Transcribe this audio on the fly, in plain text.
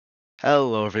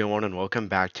Hello everyone and welcome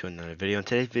back to another video. In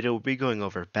today's video we'll be going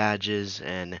over badges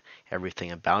and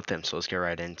everything about them, so let's get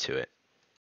right into it.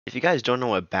 If you guys don't know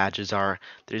what badges are,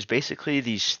 there's basically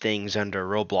these things under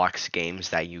Roblox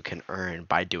games that you can earn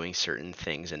by doing certain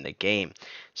things in the game.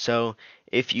 So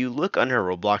if you look under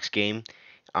a Roblox game,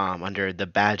 under the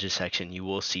badges section, you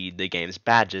will see the game's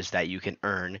badges that you can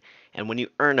earn, and when you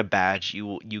earn a badge,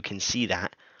 you can see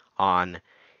that on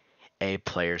a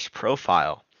player's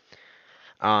profile.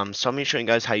 So I'm going to show you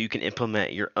guys how you can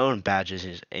implement your own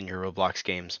badges in your Roblox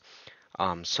games.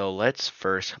 So let's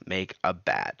first make a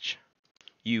badge.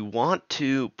 You want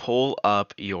to pull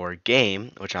up your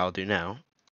game, which I'll do now.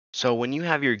 So when you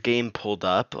have your game pulled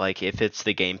up, like if it's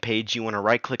the game page, you want to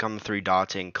right click on the three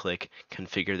dots and click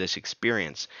configure this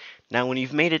experience. Now when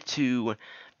you've made it to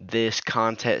this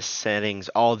content settings,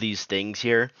 all these things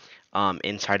here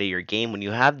inside of your game, when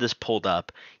you have this pulled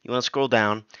up, you want to scroll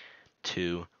down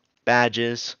to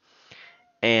badges,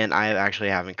 and I actually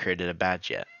haven't created a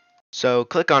badge yet. So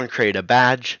click on create a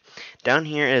badge. Down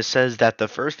here it says that the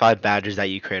first 5 badges that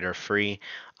you create are free,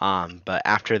 but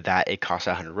after that it costs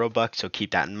 100 Robux, so keep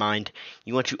that in mind.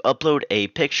 You want to upload a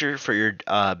picture for your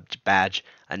badge,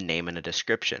 a name, and a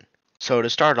description. So to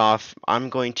start off,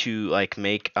 I'm going to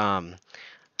I'm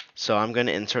going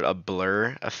to insert a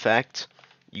blur effect.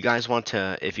 You guys want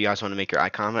to, if you guys want to make your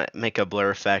icon, make a blur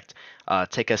effect,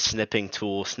 take a snipping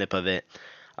tool, snip of it,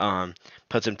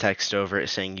 put some text over it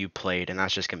saying you played, and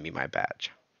that's just going to be my badge.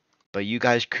 But you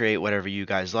guys create whatever you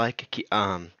guys like.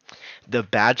 The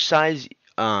badge size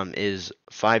is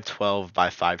 512 by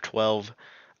 512.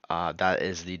 That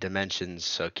is the dimensions,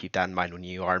 so keep that in mind when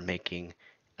you are making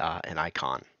an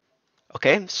icon.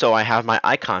 Okay, so I have my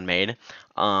icon made.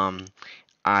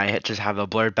 I just have a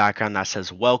blurred background that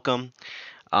says welcome.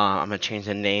 I'm going to change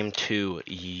the name to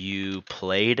you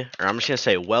played, or I'm just going to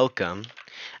say welcome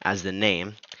as the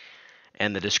name.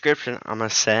 And the description I'm going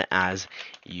to set as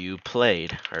you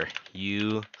played, or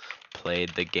you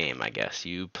played the game, I guess.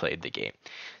 You played the game.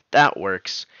 That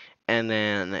works. And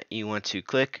then you want to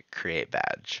click create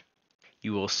badge.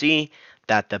 You will see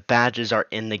that the badges are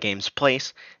in the game's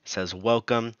place. It says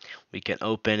welcome. We can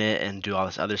open it and do all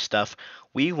this other stuff.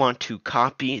 We want to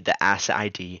copy the asset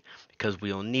ID because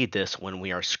we will need this when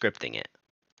we are scripting it.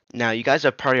 Now, you guys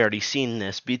have probably already seen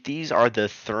this, but these are the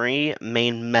 3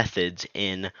 main methods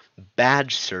in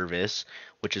BadgeService,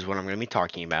 which is what I'm going to be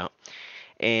talking about.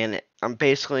 And I'm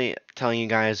basically telling you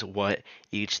guys what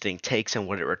each thing takes and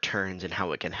what it returns and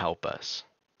how it can help us.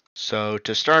 So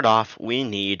to start off, we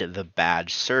need the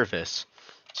badge service.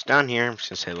 It's down here. I'm just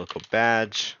going to say local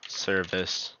badge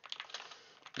service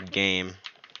game.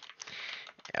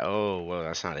 Oh, well,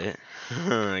 that's not it.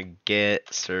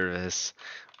 Get service,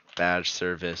 badge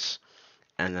service.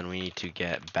 And then we need to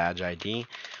get badge ID,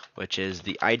 which is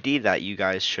the ID that you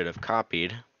guys should have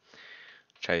copied.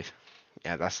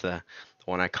 Yeah, that's the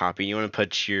one I copied. You want to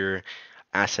put your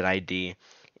asset ID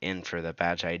in for the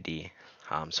badge ID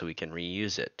so we can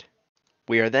reuse it.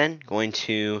 We are then going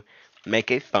to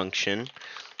make a function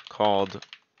called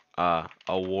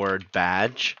award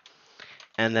badge.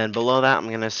 And then below that, I'm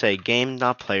going to say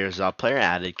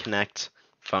game.players.playerAdded connect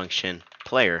function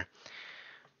player.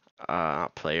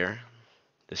 Player.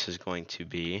 This is going to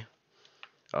be,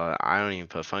 I don't even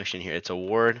put function here. It's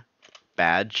award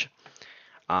badge.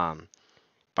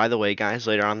 By the way, guys,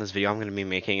 later on in this video, I'm going to be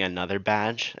making another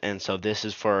badge. And so this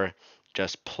is for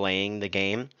just playing the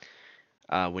game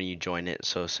when you join it.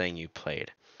 So saying you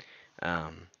played.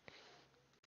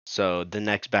 So the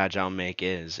next badge I'll make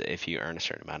is if you earn a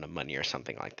certain amount of money or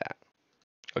something like that.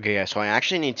 Okay, guys, so I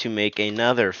actually need to make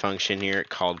another function here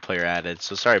called player added.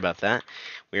 So sorry about that.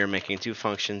 We are making 2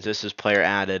 functions. This is player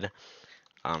added.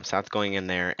 So that's going in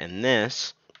there. And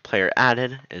this player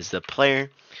added is the player.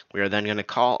 We are then going to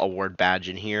call award badge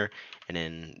in here. And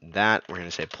in that, we're going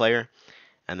to say player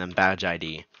and then badge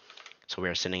ID. So we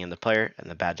are sending in the player and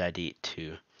the badge ID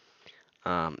to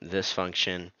this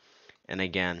function. And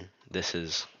again, this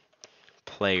is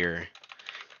player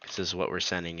because this is what we're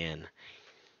sending in.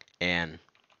 And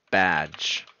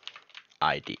badge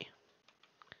ID.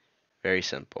 Very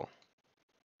simple.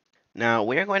 Now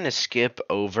we are going to skip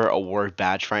over award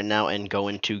badge right now and go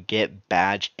into get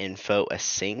badge info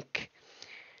async.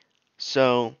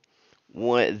 So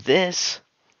what this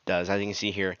does, as you can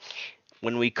see here,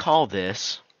 when we call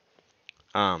this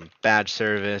badge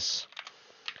service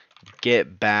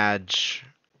get badge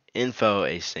info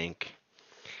async,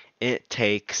 it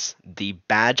takes the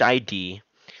badge ID,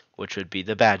 which would be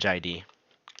the badge ID,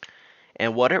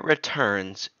 and what it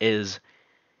returns is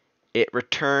it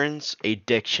returns a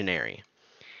dictionary.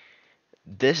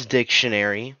 This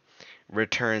dictionary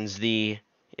returns the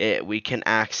we can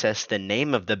access the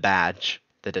name of the badge,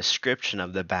 the description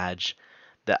of the badge,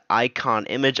 the icon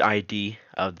image ID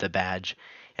of the badge,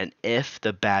 and if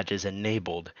the badge is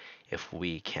enabled, if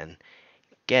we can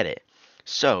get it.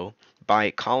 So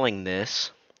by calling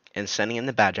this and sending in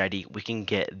the badge ID, we can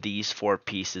get these 4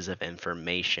 pieces of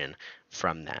information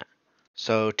from that.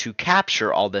 So to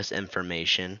capture all this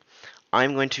information,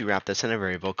 I'm going to wrap this in a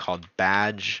variable called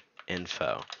badge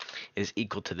info is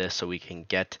equal to this so we can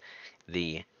get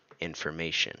the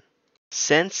information.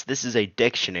 Since this is a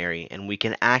dictionary and we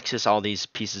can access all these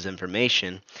pieces of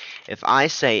information, if I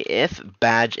say if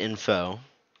badge info,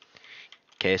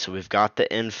 okay, so we've got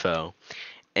the info,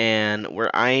 and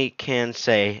where I can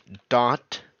say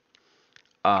dot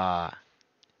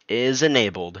is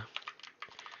enabled,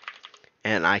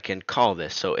 and I can call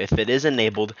this. So if it is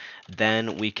enabled,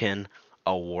 then we can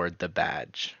award the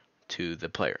badge to the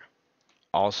player.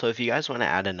 Also, if you guys want to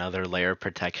add another layer of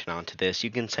protection onto this, you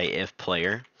can say if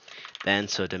player, then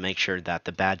so to make sure that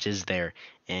the badge is there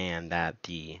and that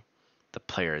the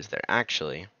player is there.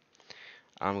 Actually,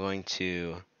 I'm going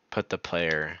to put the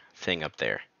player thing up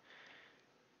there.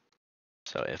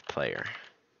 So if player,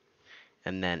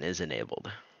 and then is enabled.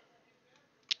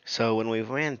 So when we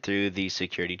ran through the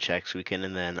security checks, we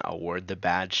can then award the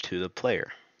badge to the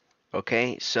player.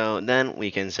 Okay, so then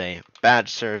we can say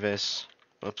BadgeService,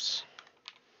 whoops,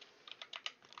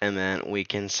 and then we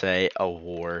can say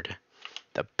award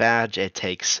the badge. It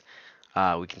takes,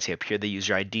 we can see up here the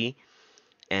user ID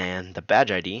and the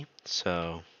badge ID.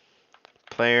 So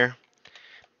player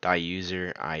dot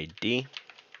user ID.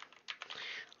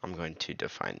 I'm going to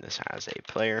define this as a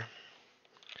player.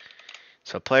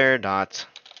 So player dot,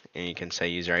 and you can say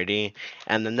user ID,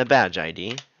 and then the badge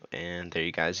ID, and there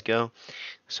you guys go.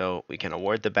 So we can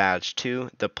award the badge to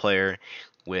the player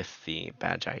with the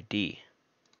badge ID.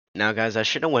 Now guys, I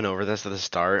should have went over this at the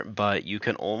start, but you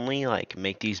can only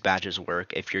make these badges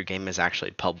work if your game is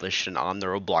actually published and on the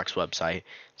Roblox website.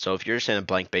 So if you're just in a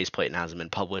blank base plate and hasn't been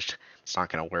published, it's not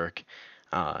going to work.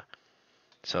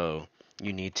 So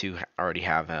you need to already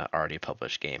have an already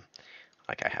published game,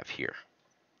 like I have here.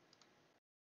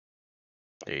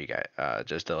 There you go,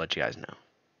 just to let you guys know.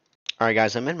 Alright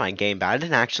guys, I'm in my game, but I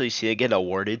didn't actually see it get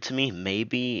awarded to me.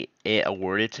 Maybe it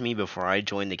awarded to me before I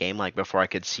joined the game, before I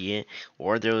could see it,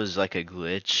 or there was a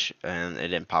glitch and it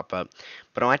didn't pop up.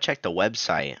 But when I checked the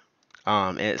website,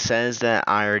 it says that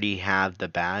I already have the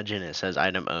badge and it says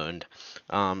item owned.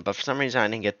 But for some reason I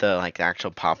didn't get the the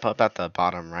actual pop-up at the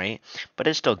bottom right, but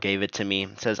it still gave it to me.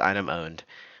 It says item owned.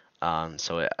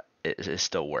 So it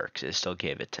still works. It still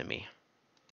gave it to me.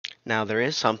 Now there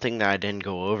is something that I didn't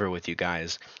go over with you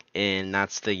guys, and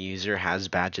that's the user has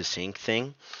badges sync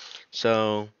thing.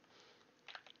 So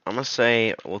I'm gonna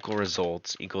say local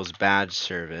results equals badge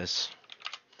service,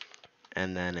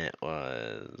 and then it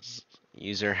was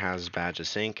user has badge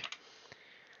sync.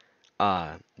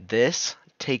 This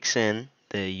takes in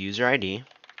the user ID,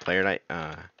 player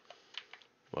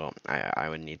well, I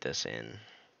would need this in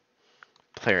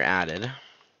player added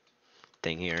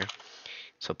thing here.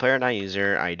 So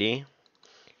player.user ID,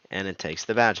 and it takes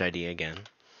the badge ID again.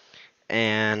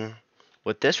 And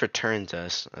what this returns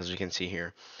us, as you can see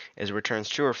here, is it returns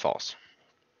true or false.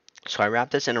 So I wrap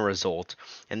this in a result,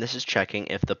 and this is checking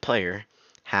if the player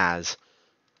has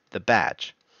the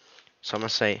badge. So I'm going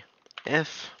to say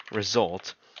if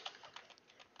result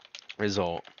is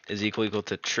equal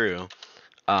to true,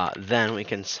 then we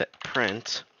can set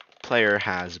print player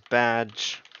has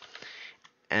badge,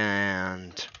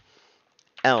 and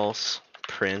else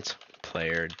print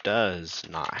player does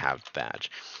not have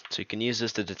badge. So you can use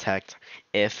this to detect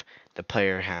if the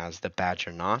player has the badge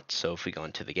or not. So if we go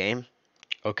into the game,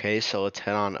 okay, so let's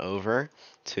head on over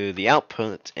to the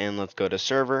output and let's go to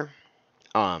server.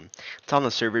 It's on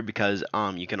the server because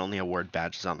you can only award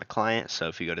badges on the client. So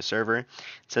if you go to server, it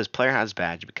says player has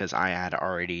badge because I had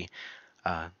already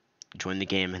joined the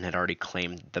game and had already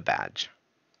claimed the badge.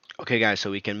 Okay guys, so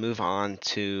we can move on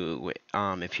to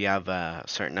if you have a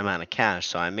certain amount of cash.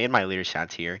 So I made my leader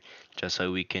stats here just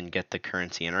so we can get the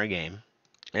currency in our game.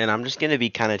 And I'm just going to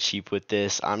be kind of cheap with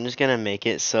this. I'm just going to make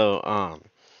it so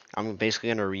I'm basically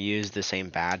going to reuse the same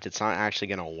badge. It's not actually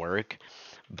going to work,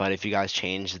 but if you guys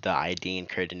change the ID and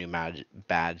create a new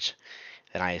badge,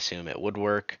 then I assume it would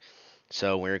work.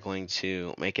 So we're going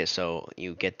to make it so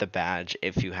you get the badge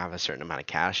if you have a certain amount of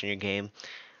cash in your game,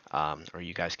 or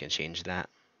you guys can change that.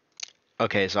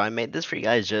 Okay, so I made this for you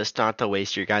guys just not to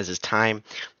waste your guys' time,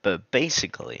 but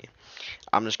basically,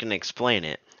 I'm just going to explain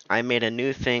it. I made a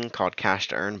new thing called cash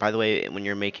to earn. By the way, when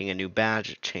you're making a new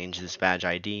badge, change this badge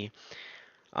ID.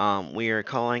 We are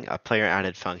calling a player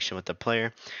added function with the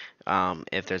player.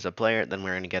 If there's a player, then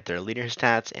we're going to get their leader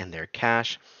stats and their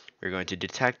cache. We're going to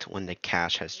detect when the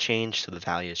cache has changed, so the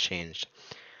value has changed.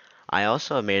 I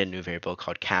also have made a new variable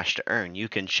called cache to earn. You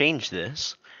can change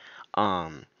this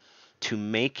to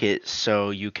make it so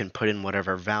you can put in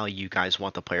whatever value you guys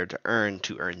want the player to earn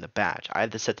the badge. I have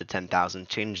this set to 10,000.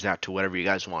 Change that to whatever you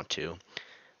guys want to.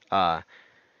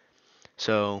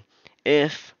 So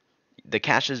if the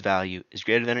cache's value is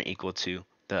greater than or equal to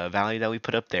the value that we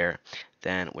put up there,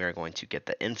 then we're going to get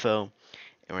the info, and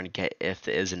we're going to get if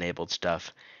the is enabled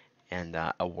stuff, and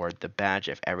award the badge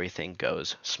if everything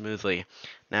goes smoothly.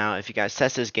 Now, if you guys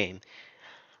test this game,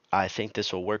 I think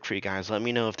this will work for you guys. Let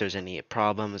me know if there's any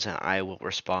problems, and I will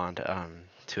respond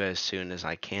to it as soon as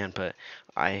I can. But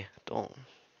I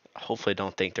hopefully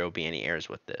don't think there will be any errors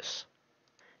with this.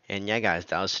 And yeah, guys,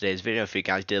 that was today's video. If you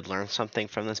guys did learn something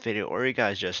from this video, or you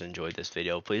guys just enjoyed this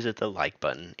video, please hit the like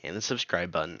button and the subscribe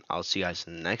button. I'll see you guys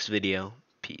in the next video.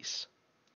 Peace.